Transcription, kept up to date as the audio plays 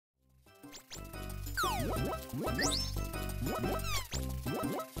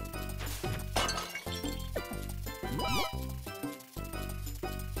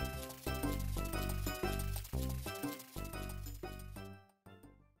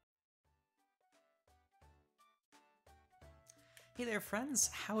Hey there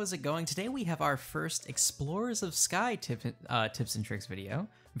friends, how is it going? Today we have our first Explorers of Sky tips and tricks video.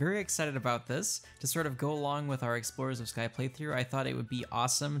 Very excited about this. To sort of go along with our Explorers of Sky playthrough, I thought it would be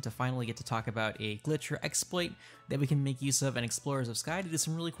awesome to finally get to talk about a glitch or exploit that we can make use of in Explorers of Sky to do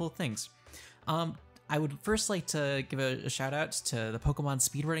some really cool things. I would first like to give a shout out to the Pokemon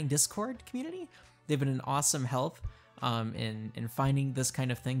Speedrunning Discord community. They've been an awesome help in finding this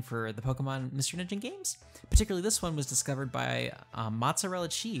kind of thing for the Pokemon Mystery Dungeon games. Particularly this one was discovered by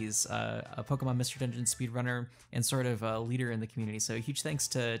MozzarellaCheez, a Pokemon Mystery Dungeon speedrunner and sort of a leader in the community. So huge thanks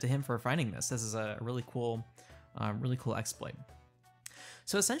to him for finding this. This is a really cool exploit.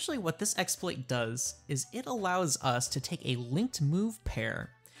 So essentially what this exploit does is it allows us to take a linked move pair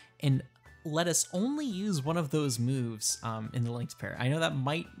and let us only use one of those moves in the linked pair. I know that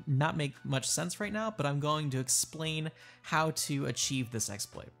might not make much sense right now, but I'm going to explain how to achieve this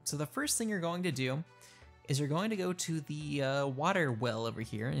exploit. So the first thing you're going to do is you're going to go to the water well over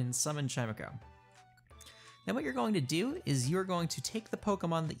here and summon Chimico. Then what you're going to do is you're going to take the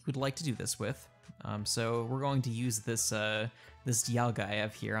Pokemon that you would like to do this with. So we're going to use this this Dialga I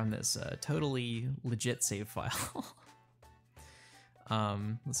have here on this totally legit save file.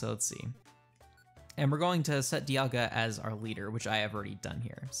 So let's see. And we're going to set Dialga as our leader, which I have already done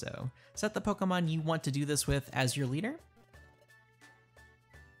here. So set the Pokemon you want to do this with as your leader.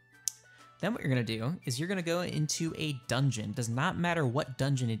 Then what you're going to do is you're going to go into a dungeon. Does not matter what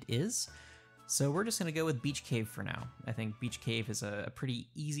dungeon it is. So we're just going to go with Beach Cave for now. I think Beach Cave is a pretty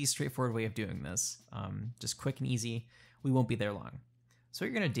easy, straightforward way of doing this. Just quick and easy. We won't be there long. So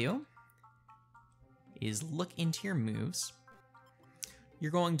what you're going to do is look into your moves. You're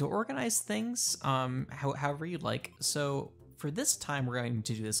going to organize things however you'd like. So for this time we're going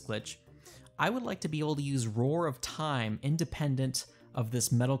to do this glitch. I would like to be able to use Roar of Time independent of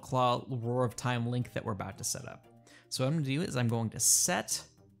this Metal Claw Roar of Time link that we're about to set up. So what I'm going to do is I'm going to set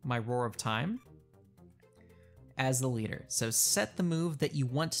my Roar of Time as the leader. So set the move that you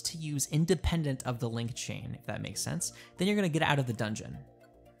want to use independent of the link chain, if that makes sense. Then you're going to get out of the dungeon.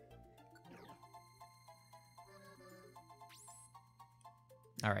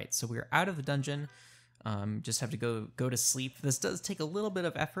 All right, so we're out of the dungeon. Just have to go to sleep. This does take a little bit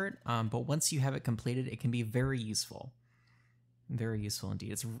of effort, but once you have it completed, it can be very useful. Very useful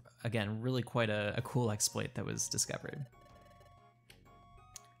indeed. It's, again, really quite a cool exploit that was discovered.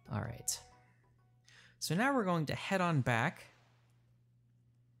 All right. So now we're going to head on back.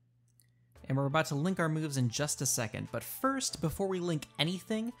 And we're about to link our moves in just a second. But first, before we link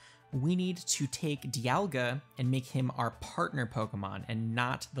anything, we need to take Dialga and make him our partner Pokemon and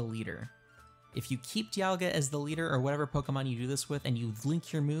not the leader. If you keep Dialga as the leader or whatever Pokemon you do this with and you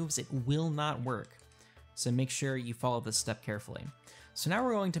link your moves, it will not work. So make sure you follow this step carefully. So now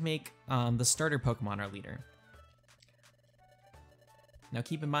we're going to make the starter Pokemon our leader. Now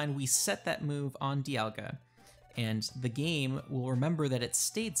keep in mind we set that move on Dialga, and the game will remember that it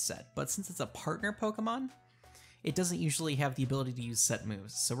stayed set, but since it's a partner Pokemon, it doesn't usually have the ability to use set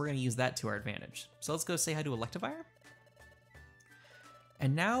moves, so we're going to use that to our advantage. So let's go say hi to Electivire.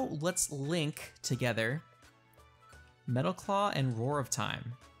 And now let's link together Metal Claw and Roar of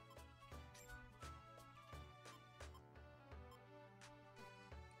Time.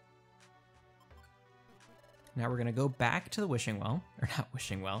 Now we're going to go back to the wishing well, or not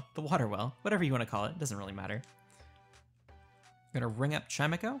wishing well, the water well, whatever you want to call it, doesn't really matter. We're going to ring up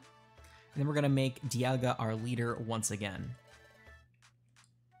Chimico. And then we're going to make Dialga our leader once again.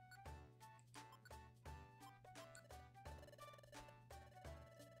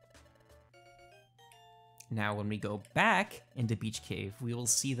 Now when we go back into Beach Cave, we will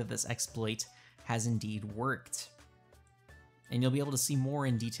see that this exploit has indeed worked. And you'll be able to see more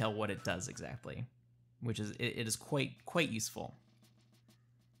in detail what it does exactly, which is it is quite useful.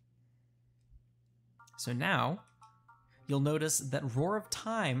 So now you'll notice that Roar of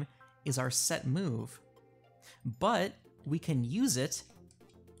Time is our set move, but we can use it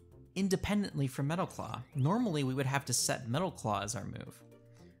independently from Metal Claw. Normally we would have to set Metal Claw as our move,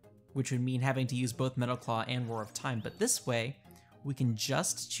 which would mean having to use both Metal Claw and Roar of Time, but this way we can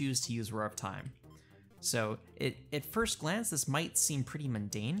just choose to use Roar of Time. So at first glance this might seem pretty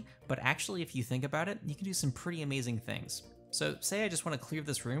mundane, but actually if you think about it, you can do some pretty amazing things. So say I just want to clear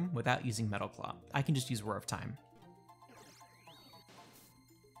this room without using Metal Claw. I can just use Roar of Time.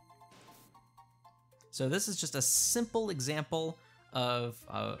 So this is just a simple example of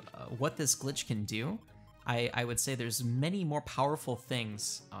what this glitch can do, I would say there's many more powerful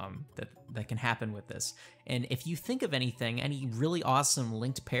things that can happen with this. And if you think of anything, any really awesome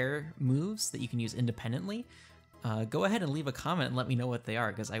linked pair moves that you can use independently, go ahead and leave a comment and let me know what they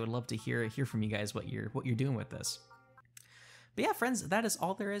are, because I would love to hear from you guys what you're doing with this. But yeah, friends, that is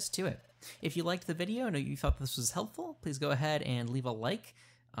all there is to it. If you liked the video and you thought this was helpful, please go ahead and leave a like.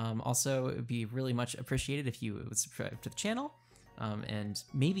 Also, it would be really much appreciated if you would subscribe to the channel, and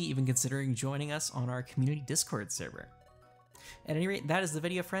maybe even considering joining us on our community Discord server. At any rate, that is the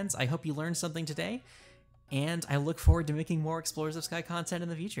video, friends. I hope you learned something today, and I look forward to making more Explorers of Sky content in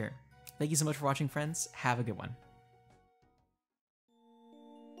the future. Thank you so much for watching, friends. Have a good one.